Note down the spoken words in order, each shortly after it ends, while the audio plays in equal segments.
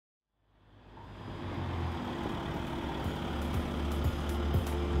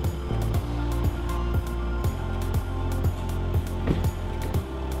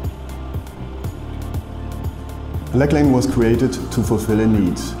Blacklane was created to fulfill a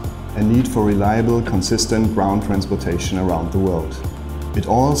need for reliable, consistent ground transportation around the world. It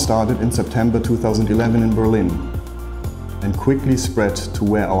all started in September 2011 in Berlin and quickly spread to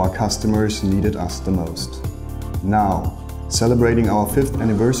where our customers needed us the most. Now, celebrating our 5th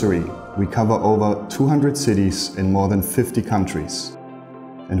anniversary, we cover over 200 cities in more than 50 countries,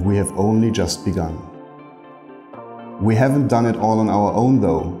 and we have only just begun. We haven't done it all on our own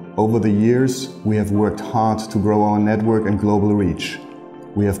though. Over the years, we have worked hard to grow our network and global reach.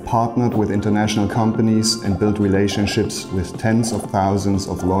 We have partnered with international companies and built relationships with tens of thousands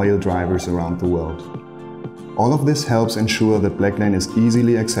of loyal drivers around the world. All of this helps ensure that Blacklane is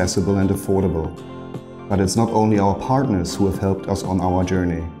easily accessible and affordable. But it's not only our partners who have helped us on our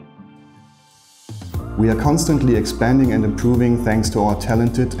journey. We are constantly expanding and improving thanks to our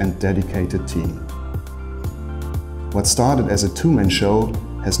talented and dedicated team. What started as a two-man show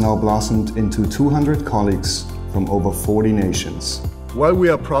has now blossomed into 200 colleagues from over 40 nations. While we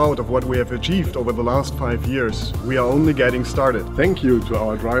are proud of what we have achieved over the last 5 years, we are only getting started. Thank you to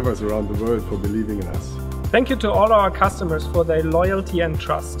our drivers around the world for believing in us. Thank you to all our customers for their loyalty and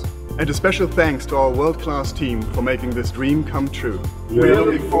trust. And a special thanks to our world-class team for making this dream come true. We are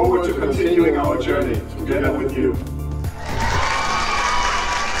looking forward to continuing our journey together with you.